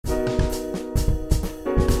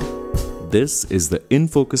This is the In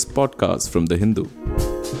Focus podcast from The Hindu.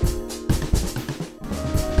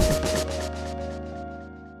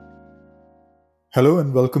 Hello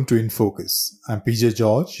and welcome to In Focus. I'm PJ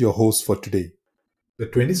George, your host for today. The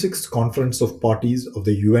 26th Conference of Parties of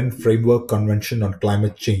the UN Framework Convention on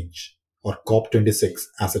Climate Change, or COP26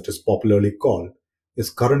 as it is popularly called, is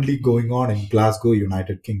currently going on in Glasgow,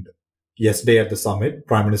 United Kingdom. Yesterday at the summit,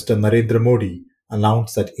 Prime Minister Narendra Modi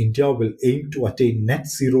announced that India will aim to attain net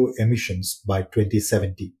zero emissions by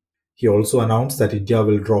 2070. He also announced that India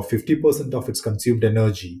will draw 50% of its consumed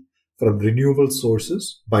energy from renewable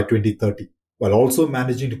sources by 2030, while also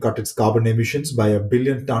managing to cut its carbon emissions by 1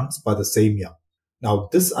 billion tons by the same year. Now,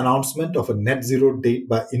 this announcement of a net zero date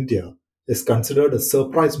by India is considered a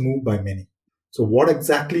surprise move by many. So, what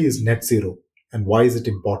exactly is net zero and why is it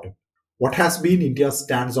important? What has been India's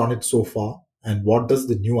stance on it so far, and what does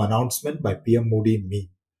the new announcement by PM Modi mean?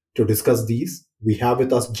 To discuss these, we have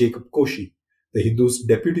with us Jacob Koshy, the Hindu's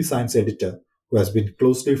deputy science editor, who has been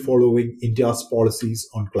closely following India's policies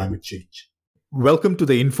on climate change. Welcome to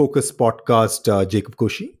the In Focus podcast, Jacob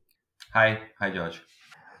Koshy. Hi, George.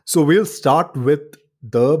 So we'll start with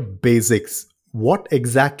the basics. What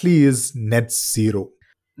exactly is net zero?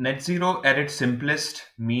 Net zero at its simplest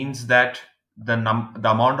means that the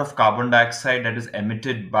amount of carbon dioxide that is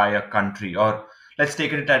emitted by a country, or let's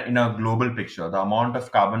take it in a global picture, the amount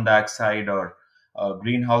of carbon dioxide or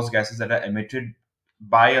greenhouse gases that are emitted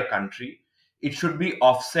by a country, it should be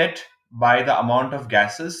offset by the amount of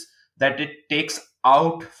gases that it takes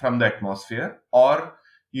out from the atmosphere, or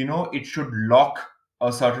it should lock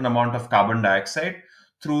a certain amount of carbon dioxide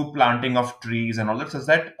through planting of trees and all that, so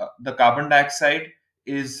that the carbon dioxide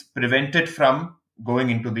is prevented from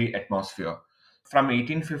going into the atmosphere. From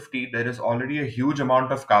 1850, there is already a huge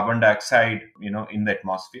amount of carbon dioxide, in the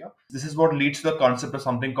atmosphere. This is what leads to the concept of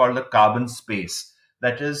something called the carbon space.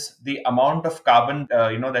 That is the amount of carbon,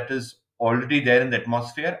 that is already there in the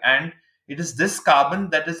atmosphere, and it is this carbon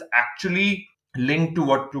that is actually linked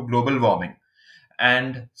to global warming.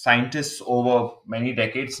 And scientists over many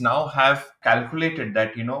decades now have calculated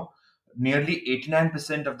that, nearly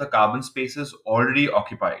 89% of the carbon space is already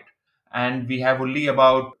occupied. And we have only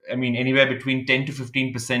anywhere between 10 to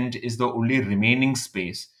 15% is the only remaining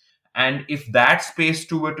space. And if that space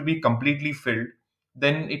too were to be completely filled,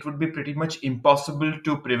 then it would be pretty much impossible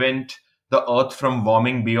to prevent the earth from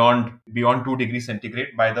warming beyond 2 degrees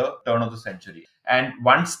centigrade by the turn of the century. And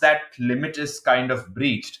once that limit is kind of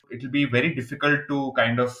breached, it will be very difficult to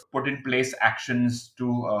kind of put in place actions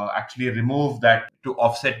to actually remove that, to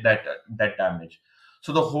offset that damage.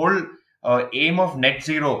 So the whole aim of net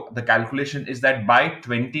zero, the calculation is that by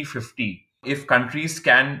 2050, if countries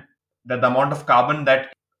can, that the amount of carbon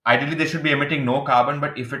that ideally they should be emitting no carbon,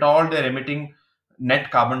 but if at all they're emitting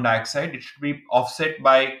net carbon dioxide, it should be offset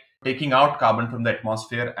by taking out carbon from the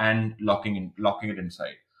atmosphere and locking it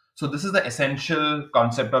inside. So this is the essential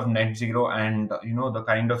concept of net zero, and the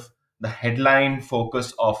kind of the headline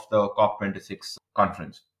focus of the COP26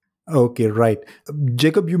 conference. Okay, right.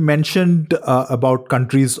 Jacob, you mentioned about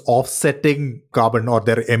countries offsetting carbon or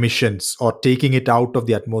their emissions or taking it out of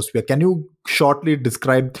the atmosphere. Can you shortly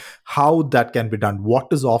describe how that can be done? What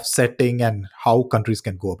is offsetting and how countries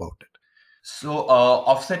can go about it? So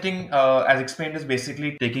offsetting, as explained, is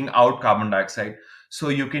basically taking out carbon dioxide. So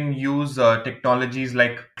you can use technologies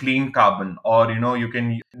like clean carbon, or you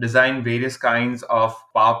can design various kinds of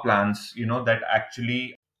power plants, that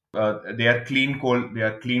actually they are clean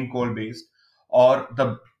coal based. Or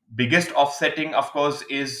the biggest offsetting, of course,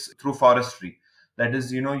 is through forestry. That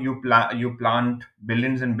is, you plant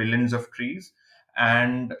billions and billions of trees,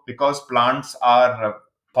 and because forests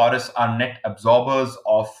are net absorbers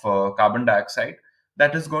of carbon dioxide,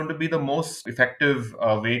 that is going to be the most effective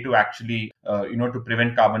way to actually to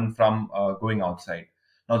prevent carbon from going outside.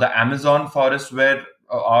 Now the Amazon forest, where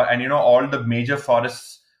all the major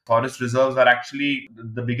forest reserves are actually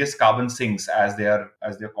the biggest carbon sinks, as they're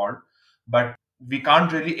called. But we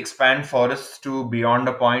can't really expand forests to beyond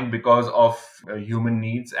a point because of human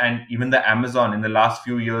needs. And even the Amazon, in the last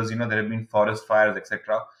few years, there have been forest fires,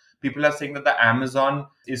 etc. People are saying that the Amazon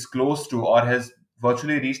is close to, or has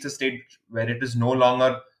virtually reached a state where it is no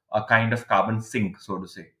longer a kind of carbon sink, so to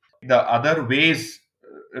say. The other ways,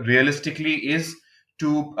 realistically, is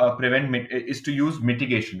to is to use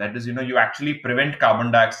mitigation. That is, you actually prevent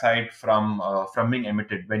carbon dioxide from being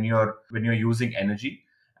emitted when you're using energy.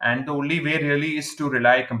 And the only way really is to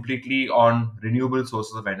rely completely on renewable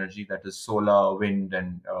sources of energy, that is solar, wind,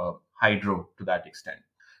 and hydro to that extent.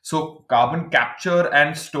 So carbon capture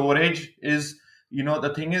and storage is,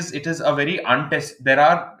 the thing is, it is a very untested. There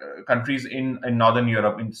are countries in Northern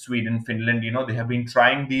Europe, in Sweden, Finland, they have been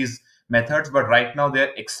trying these methods, but right now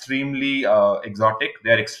they're extremely exotic,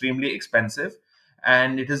 they're extremely expensive,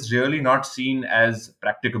 and it is really not seen as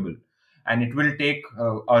practicable. And it will take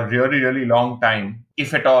a really really long time,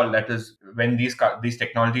 if at all, that is when these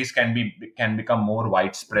technologies can become more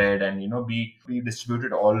widespread and be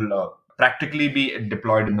distributed all practically be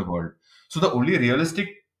deployed in the world. So the only realistic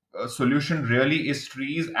solution really is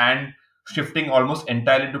trees and shifting almost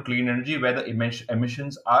entirely to clean energy where the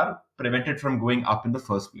emissions are prevented from going up in the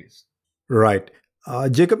first place. Right.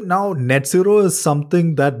 Jacob, now net zero is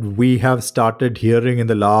something that we have started hearing in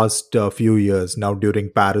the last few years. Now,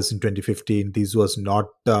 during Paris in 2015, this was not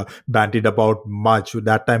bandied about much.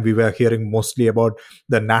 That time, we were hearing mostly about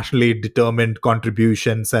the nationally determined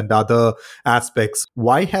contributions and other aspects.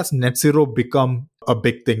 Why has net zero become a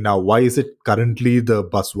big thing now? Why is it currently the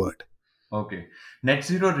buzzword? Okay. Net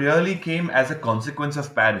zero really came as a consequence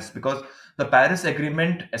of Paris, because the Paris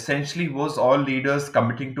Agreement essentially was all leaders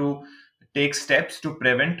committing to take steps to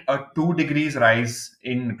prevent a 2 degrees rise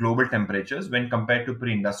in global temperatures when compared to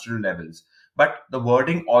pre-industrial levels. But the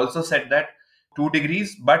wording also said that 2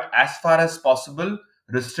 degrees, but as far as possible,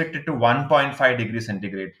 restricted to 1.5 degrees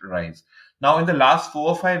centigrade rise. Now, in the last 4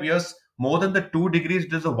 or 5 years, more than the 2 degrees,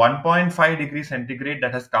 it is a 1.5 degrees centigrade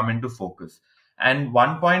that has come into focus. And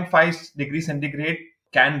 1.5 degrees centigrade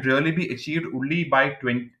can really be achieved only by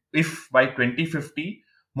 20, if by 2050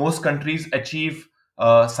 most countries achieve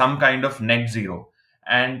some kind of net zero,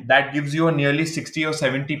 and that gives you a nearly 60 or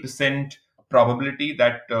 70% probability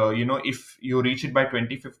that if you reach it by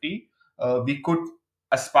 2050, we could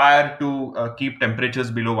aspire to keep temperatures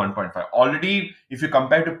below 1.5. Already, if you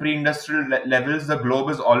compare to pre-industrial levels, the globe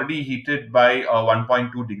is already heated by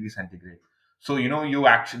 1.2 degrees centigrade. So we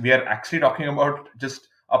are actually talking about just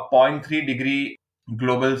a zero point 0.3 degree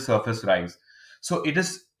global surface rise. So it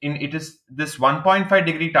is this 1.5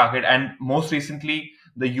 degree target, and most recently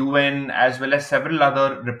the UN, as well as several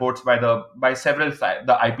other reports by several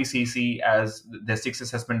the IPCC as the sixth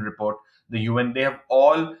assessment report, the UN, they have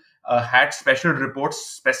all had special reports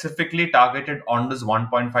specifically targeted on this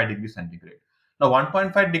 1.5 degree centigrade. Now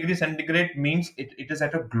 1.5 degree centigrade means it is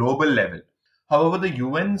at a global level. However, the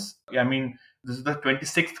UN's, I mean, this is the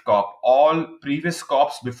 26th COP. All previous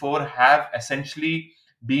COPs before have essentially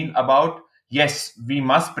been about, yes, we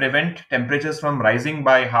must prevent temperatures from rising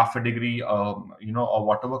by half a degree, or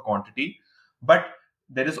whatever quantity. But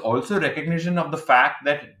there is also recognition of the fact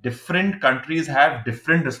that different countries have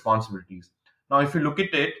different responsibilities. Now, if you look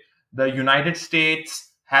at it, the United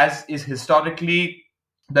States is historically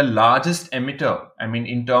the largest emitter. I mean,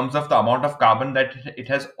 in terms of the amount of carbon that it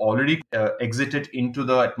has already exited into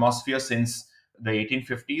the atmosphere since the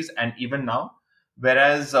 1850s and even now.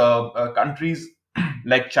 Whereas countries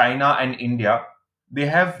like China and India, they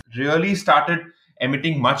have really started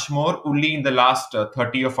emitting much more only in the last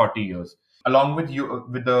 30 or 40 years. Along with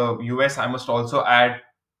the US, I must also add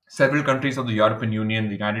several countries of the European Union,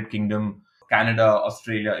 the United Kingdom, Canada,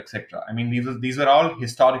 Australia, etc. I mean, these are all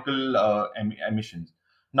historical emissions.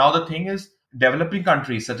 Now the thing is, developing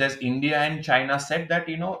countries such as India and China said that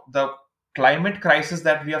the climate crisis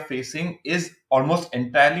that we are facing is almost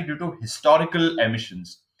entirely due to historical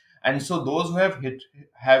emissions, and so those who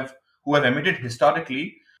have emitted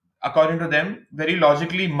historically, according to them, very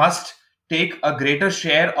logically must take a greater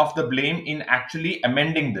share of the blame in actually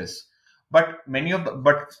amending this. But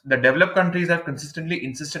the developed countries have consistently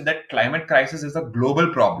insisted that climate crisis is a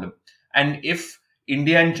global problem, and if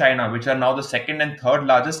India and China, which are now the second and third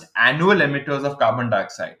largest annual emitters of carbon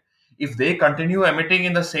dioxide, if they continue emitting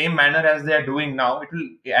in the same manner as they are doing now, it will,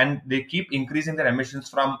 and they keep increasing their emissions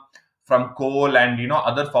from coal and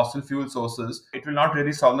other fossil fuel sources, it will not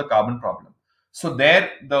really solve the carbon problem. So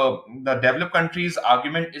there, the developed countries'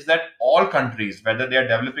 argument is that all countries, whether they are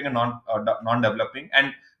developing or non-developing,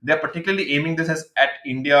 and they're particularly aiming this as at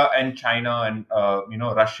India and China and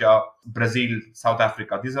Russia, Brazil, South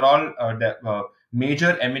Africa. These are all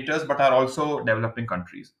major emitters, but are also developing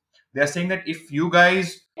countries. They are saying that if you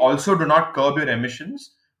guys also do not curb your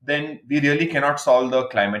emissions, then we really cannot solve the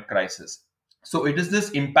climate crisis. So it is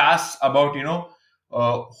this impasse about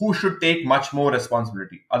who should take much more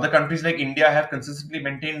responsibility. Other countries like India have consistently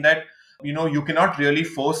maintained that you cannot really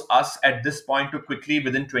force us at this point to quickly,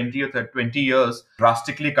 within 20 or 20 years,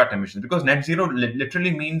 drastically cut emissions, because net zero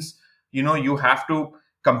literally means you have to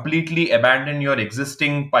completely abandon your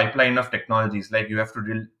existing pipeline of technologies. Like you have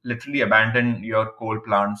to literally abandon your coal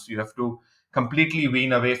plants, you have to completely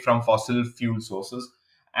wean away from fossil fuel sources,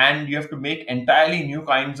 and you have to make entirely new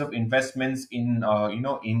kinds of investments in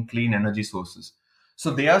in clean energy sources.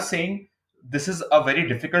 So they are saying this is a very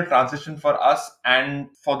difficult transition for us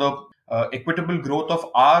and for the equitable growth of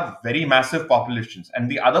our very massive populations.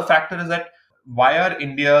 And the other factor is that why are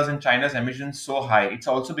India's and China's emissions so high? It's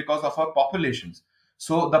also because of our populations.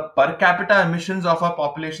 So the per capita emissions of our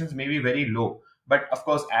populations may be very low, but of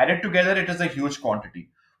course, added together, it is a huge quantity,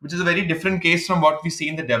 which is a very different case from what we see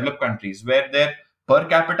in the developed countries, where their per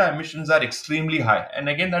capita emissions are extremely high. And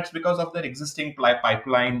again, that's because of their existing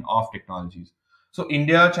pipeline of technologies. So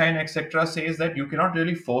India, China, etc., says that you cannot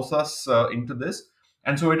really force us into this,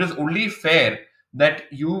 and so it is only fair that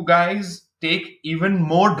you guys take even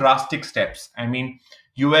more drastic steps. I mean,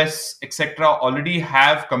 US, etc., already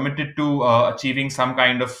have committed to achieving some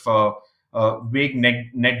kind of vague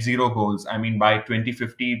net zero goals. I mean, by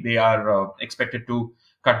 2050, they are expected to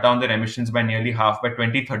cut down their emissions by nearly half. By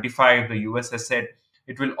 2035, the US has said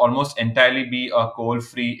it will almost entirely be a coal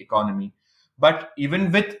free economy. But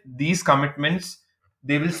even with these commitments,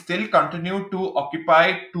 they will still continue to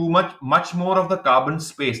occupy much more of the carbon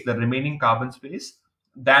space, the remaining carbon space,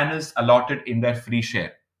 than is allotted in their free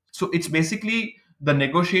share. So it's basically the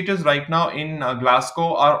negotiators right now in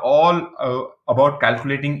Glasgow are all about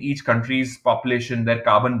calculating each country's population, their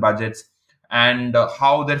carbon budgets, and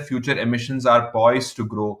how their future emissions are poised to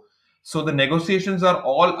grow. So the negotiations are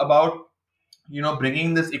all about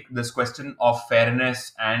bringing this question of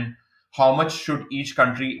fairness and how much should each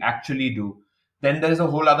country actually do. Then there is a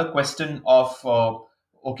whole other question of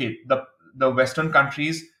okay, the western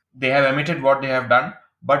countries, they have emitted what they have done,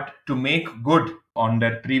 but to make good on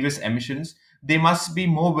their previous emissions, they must be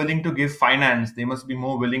more willing to give finance, they must be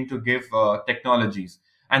more willing to give technologies.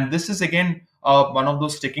 And this is again one of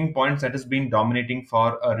those sticking points that has been dominating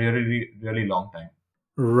for a really really long time.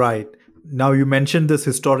 Right. Now, you mentioned this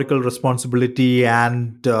historical responsibility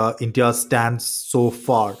and India's stance so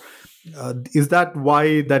far. Is that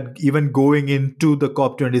why that even going into the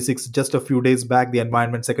COP26, just a few days back, the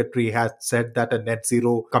Environment Secretary has said that a net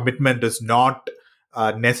zero commitment is not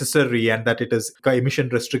necessary and that it is emission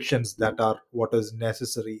restrictions that are what is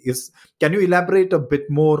necessary? Can you elaborate a bit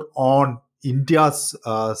more on India's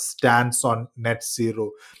stance on net zero?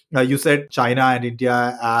 You said China and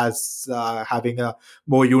India as having a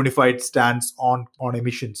more unified stance on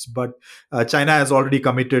emissions, but China has already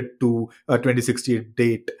committed to a 2060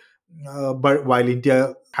 date, but while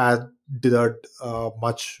India has did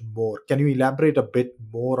much more. Can you elaborate a bit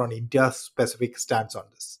more on India's specific stance on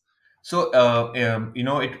this? So,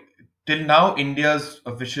 it till now, India's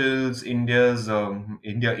officials,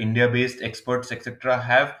 India-based experts, etc.,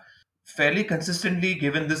 have fairly consistently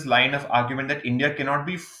given this line of argument that India cannot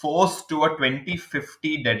be forced to a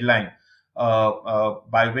 2050 deadline,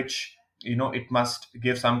 by which it must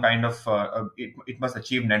give some kind of it must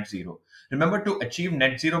achieve net zero. Remember, to achieve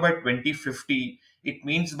net zero by 2050, it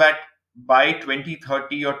means that by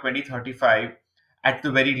 2030 or 2035, at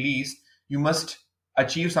the very least, you must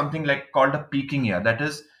achieve something like called a peaking year. That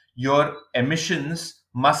is, your emissions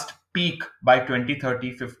must peak by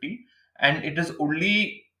 2030, 50, and it is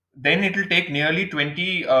only then it will take nearly 20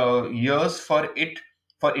 years for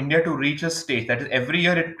India to reach a stage. That is, every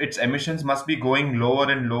year its emissions must be going lower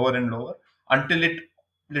and lower and lower until it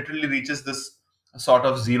literally reaches this sort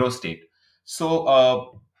of zero state.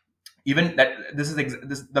 So even that this is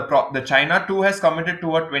this the China too has committed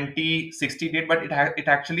to a 2060 date, but it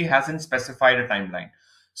actually hasn't specified a timeline.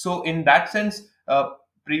 So in that sense,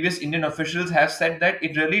 previous Indian officials have said that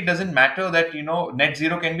it really doesn't matter that net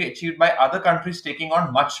zero can be achieved by other countries taking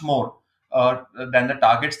on much more than the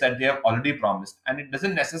targets that they have already promised, and it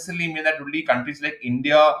doesn't necessarily mean that only countries like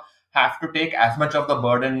India have to take as much of the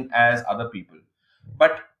burden as other people.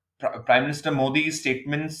 But Prime Minister Modi's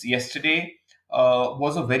statements yesterday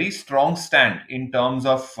was a very strong stand in terms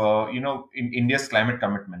of in India's climate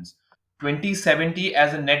commitments. 2070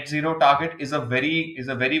 as a net zero target is a very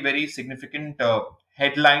very significant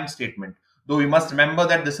headline statement. Though we must remember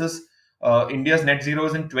that this is India's net zero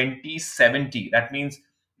is in 2070. That means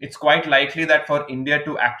it's quite likely that for India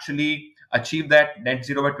to actually achieve that net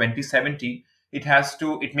zero by 2070,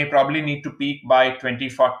 it may probably need to peak by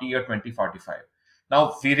 2040 or 2045.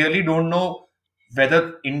 Now, we really don't know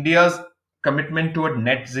whether India's commitment to a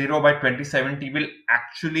net zero by 2070 will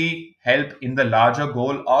actually help in the larger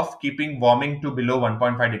goal of keeping warming to below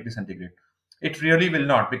 1.5 degrees centigrade. It really will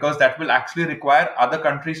not, because that will actually require other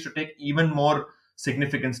countries to take even more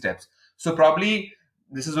significant steps. So probably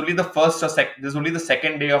this is only the this is only the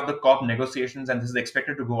second day of the COP negotiations, and this is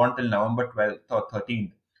expected to go on till November 12th or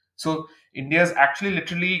 13th. So India is actually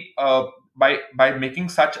literally by making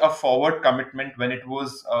such a forward commitment when it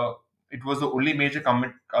was the only major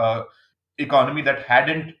economy that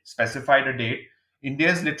hadn't specified a date.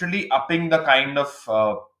 India is literally upping the kind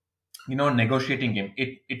of negotiating game.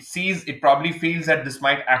 It probably feels that this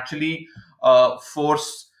might actually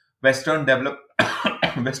force Western developed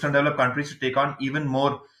Western developed countries to take on even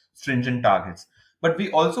more stringent targets. But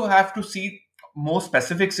we also have to see more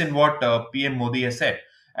specifics in what PM Modi has said.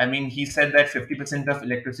 I mean, he said that 50% of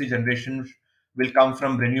electricity generation will come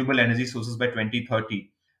from renewable energy sources by 2030,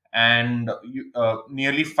 and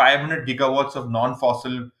nearly 500 gigawatts of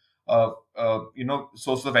non-fossil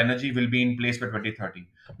sources of energy will be in place by 2030.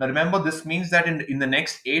 Now, remember, this means that in the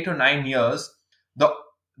next 8 or 9 years, the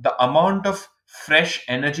the amount of fresh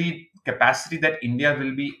energy capacity that India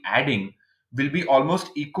will be adding will be almost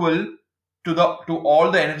equal to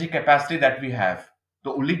all the energy capacity that we have.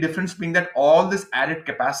 The only difference being that all this added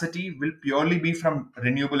capacity will purely be from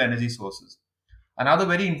renewable energy sources. Another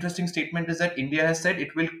very interesting statement is that India has said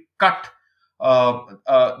it will cut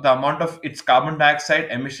the amount of its carbon dioxide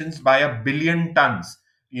emissions by 1 billion tons,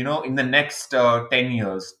 in the next 10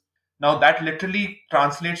 years. Now, that literally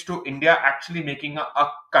translates to India actually making a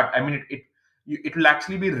cut. I mean, it will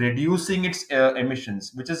actually be reducing its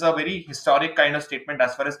emissions, which is a very historic kind of statement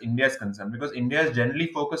as far as India is concerned, because India is generally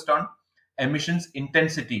focused on emissions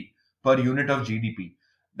intensity per unit of GDP.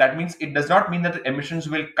 That means it does not mean that the emissions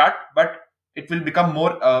will cut, but it will become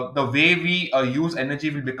more, the way we use energy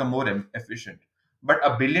will become more efficient. But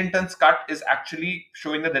 1 billion tons cut is actually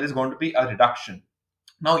showing that there is going to be a reduction.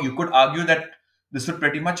 Now, you could argue that this would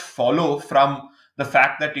pretty much follow from the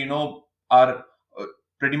fact that our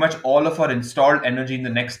pretty much all of our installed energy in the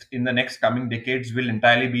next coming decades will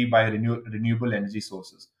entirely be by renewable energy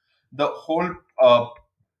sources. The whole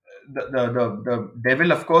the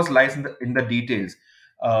devil, of course, lies in the details.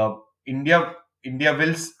 Uh, India India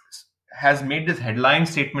has made these headline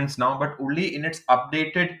statements now, but only in its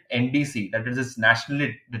updated NDC, that is its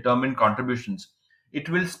nationally determined contributions. It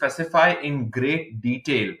will specify in great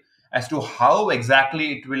detail as to how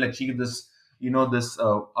exactly it will achieve this 1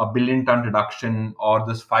 billion ton reduction or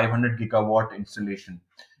this 500 gigawatt installation.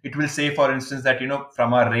 It will say, for instance, that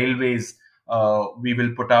from our railways, we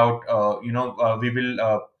will put out, we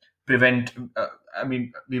will prevent.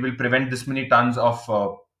 We will prevent this many tons of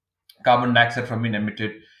carbon dioxide from being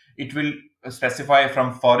emitted. It will specify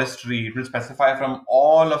from forestry. It will specify from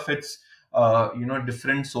all of its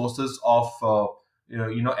different sources of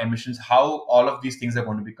emissions, how all of these things are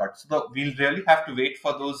going to be cut. So we'll really have to wait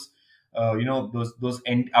for those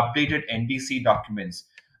updated NDC documents,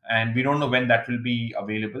 and we don't know when that will be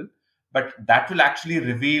available. But that will actually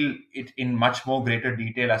reveal it in much more greater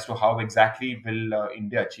detail as to how exactly will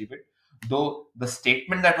India achieve it. Though the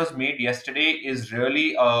statement that was made yesterday is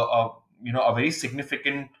really a very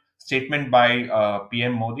significant statement by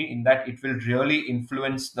PM Modi, in that it will really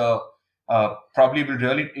influence probably will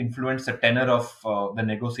really influence the tenor of the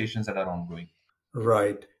negotiations that are ongoing.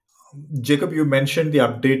 Right. Jacob, you mentioned the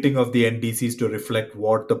updating of the NDCs to reflect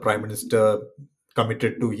what the Prime Minister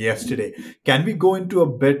committed to yesterday. Can we go into a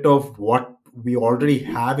bit of what we already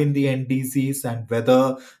have in the NDCs and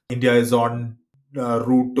whether India is on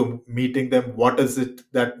route to meeting them? What is it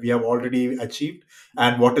that we have already achieved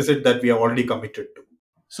and what is it that we have already committed to?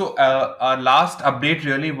 So, our last update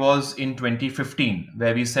really was in 2015,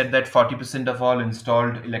 where we said that 40% of all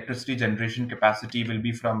installed electricity generation capacity will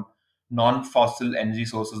be from non fossil energy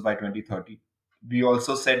sources by 2030. We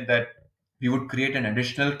also said that we would create an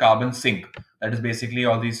additional carbon sink, that is basically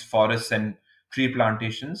all these forests and tree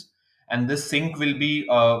plantations. And this sink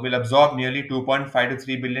will absorb nearly 2.5 to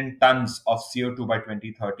 3 billion tons of CO2 by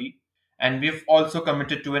 2030. And we've also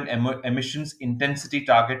committed to an emissions intensity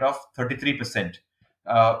target of 33%,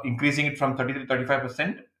 increasing it from 30 to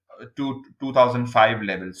 35% to 2005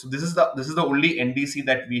 levels. So this is the only NDC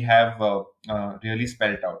that we have really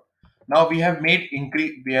spelled out. Now we have made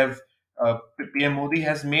increase. We have PM Modi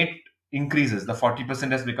has made increases. The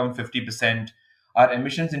 40% has become 50%. Our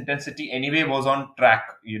emissions intensity anyway was on track,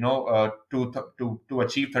 to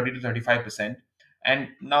achieve 30 to 35%, and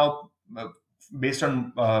now, based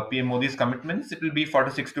on PM Modi's commitments, it will be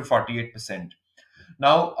 46 to 48%.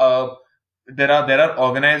 Now, there are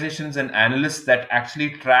organizations and analysts that actually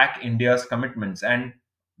track India's commitments, and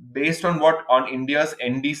based on what on India's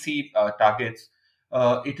NDC targets,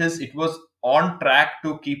 it was on track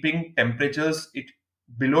to keeping temperatures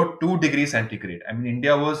below 2 degrees centigrade. I mean,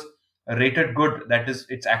 India was rated good. That is,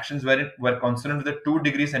 its actions were concerned with the 2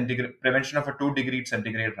 degrees centigrade prevention of a 2 degree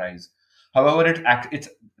centigrade rise. However, it's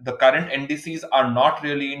the current NDCs are not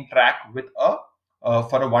really in track with a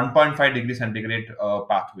for a 1.5 degree centigrade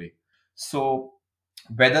pathway. So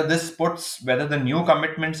whether the new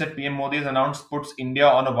commitments that PM Modi has announced puts India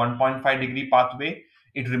on a 1.5-degree pathway,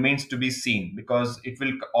 it remains to be seen, because it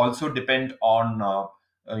will also depend on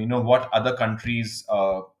what other countries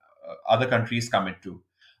other countries commit to.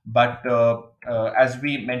 But as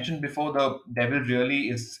we mentioned before, the devil really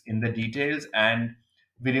is in the details, and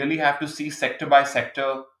we really have to see sector by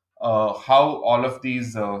sector how all of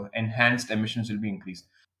these enhanced emissions will be increased.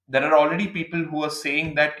 There are already people who are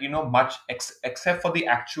saying that much except for the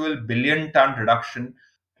actual billion ton reduction,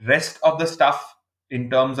 rest of the stuff in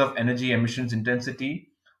terms of energy emissions intensity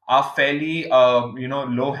are fairly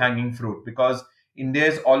low hanging fruit, because India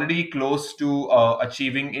is already close to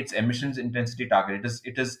achieving its emissions intensity target.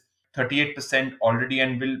 It is 38% already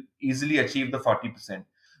and will easily achieve the 40%.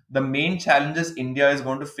 The main challenges India is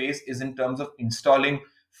going to face is in terms of installing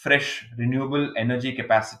fresh renewable energy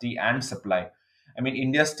capacity and supply. I mean,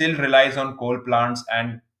 India still relies on coal plants,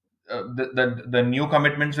 and the new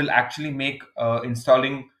commitments will actually make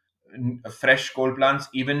installing fresh coal plants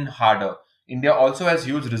even harder. India also has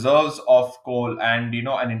huge reserves of coal and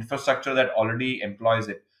an infrastructure that already employs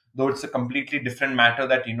it. Though it's a completely different matter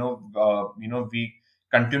that we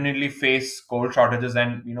continually face coal shortages,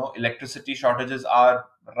 and electricity shortages are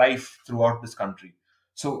rife throughout this country.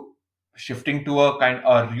 So shifting to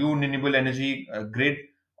a renewable energy grid,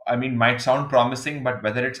 I mean, might sound promising, but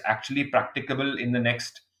whether it's actually practicable in the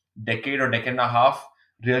next decade or decade and a half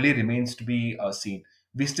really remains to be seen.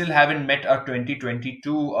 We still haven't met our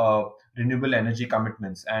 2022 renewable energy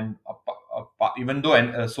commitments, and even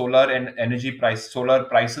though solar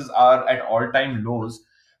prices are at all-time lows,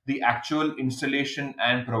 the actual installation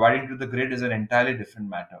and providing to the grid is an entirely different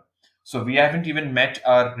matter. So we haven't even met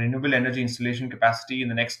our renewable energy installation capacity in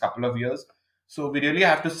the next couple of years. So we really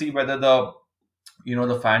have to see whether the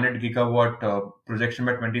 500 gigawatt projection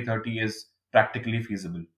by 2030 is practically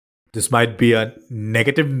feasible. This might be a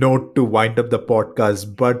negative note to wind up the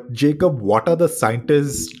podcast, but Jacob, what are the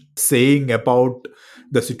scientists saying about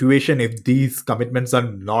the situation if these commitments are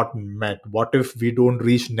not met? What if we don't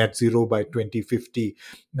reach net zero by 2050?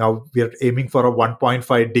 Now we are aiming for a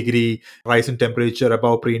 1.5 degree rise in temperature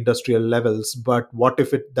above pre-industrial levels, but what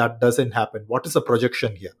if that doesn't happen? What is the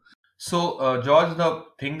projection here? So, George, the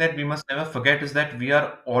thing that we must never forget is that we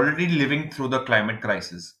are already living through the climate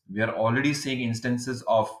crisis. We are already seeing instances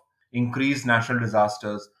of increased natural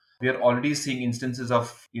disasters. We are already seeing instances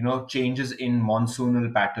of changes in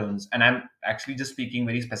monsoonal patterns. And I'm actually just speaking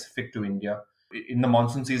very specific to India. In the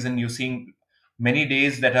monsoon season, you're seeing many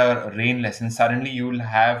days that are rainless, and suddenly you will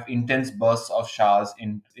have intense bursts of showers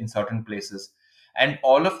in certain places. And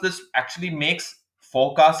all of this actually makes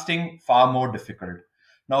forecasting far more difficult.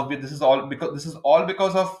 Now, this is all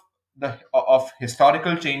because of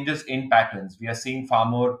historical changes in patterns. We are seeing far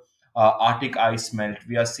more Arctic ice melt.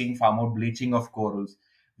 We are seeing far more bleaching of corals.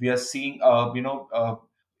 We are seeing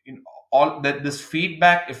in all that this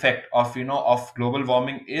feedback effect of global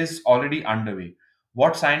warming is already underway.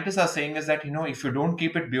 What scientists are saying is that if you don't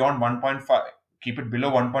keep it beyond 1.5, keep it below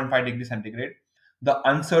 1.5 degrees centigrade, the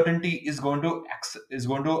uncertainty is going to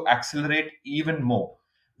accelerate even more.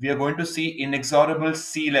 We are going to see inexorable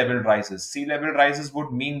sea level rises. Sea level rises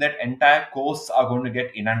would mean that entire coasts are going to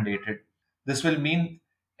get inundated. This will mean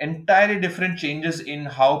entirely different changes in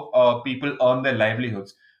how people earn their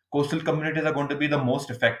livelihoods. Coastal communities are going to be the most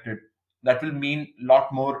affected. That will mean a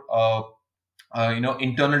lot more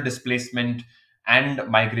internal displacement and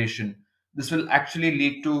migration. This will actually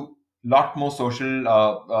lead to lot more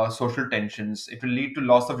social tensions. It will lead to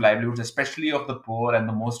loss of livelihoods, especially of the poor and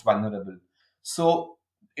the most vulnerable. So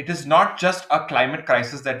it is not just a climate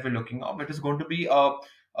crisis that we're looking at. It is going to be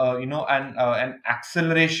an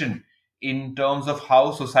acceleration in terms of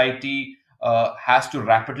how society has to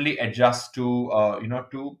rapidly adjust to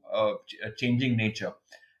changing nature.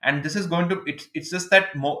 And this is going to it's just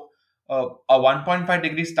that a 1.5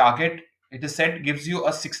 degrees target, it is said, gives you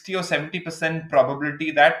a 60 or 70%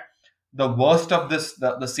 probability that the worst of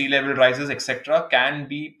the sea level rises, etc., can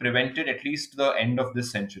be prevented at least the end of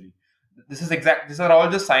this century. These are all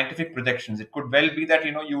just scientific projections. It could well be that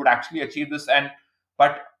you would actually achieve this, and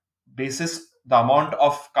but basis the amount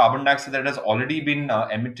of carbon dioxide that has already been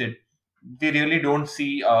emitted, we really don't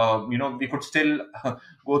see we could still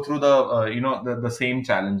go through the same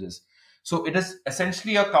challenges. So it is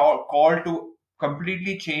essentially a call to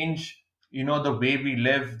completely change the way we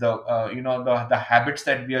live, the habits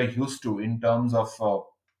that we are used to in terms of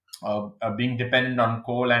being dependent on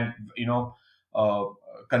coal and uh,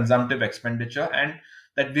 consumptive expenditure, and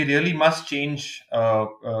that we really must change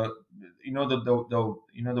the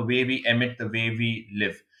way we emit, the way we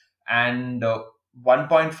live. And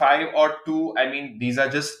 1.5 or 2, I mean, these are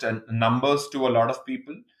just numbers to a lot of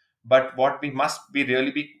people. But what we must be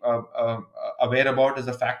aware about is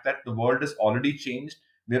the fact that the world is already changed.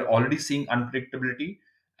 We're already seeing unpredictability,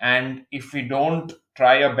 and if we don't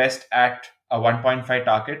try our best at a 1.5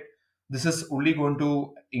 target, this is only going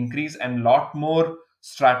to increase, and a lot more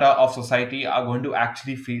strata of society are going to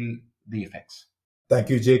actually feel the effects. Thank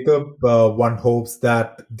you, Jacob. One hopes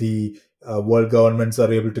that the world governments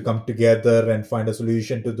are able to come together and find a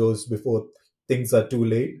solution to those before things are too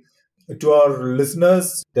late. To our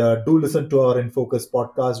listeners, do listen to our In Focus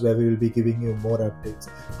podcast where we will be giving you more updates.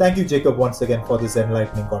 Thank you, Jacob, once again for this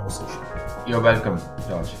enlightening conversation. You're welcome,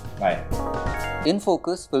 George. Bye. In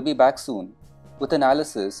Focus will be back soon with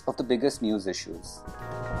analysis of the biggest news issues.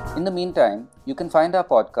 In the meantime, you can find our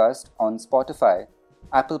podcast on Spotify,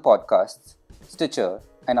 Apple Podcasts, Stitcher,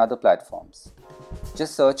 and other platforms.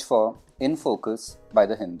 Just search for In Focus by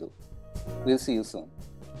The Hindu. We'll see you soon.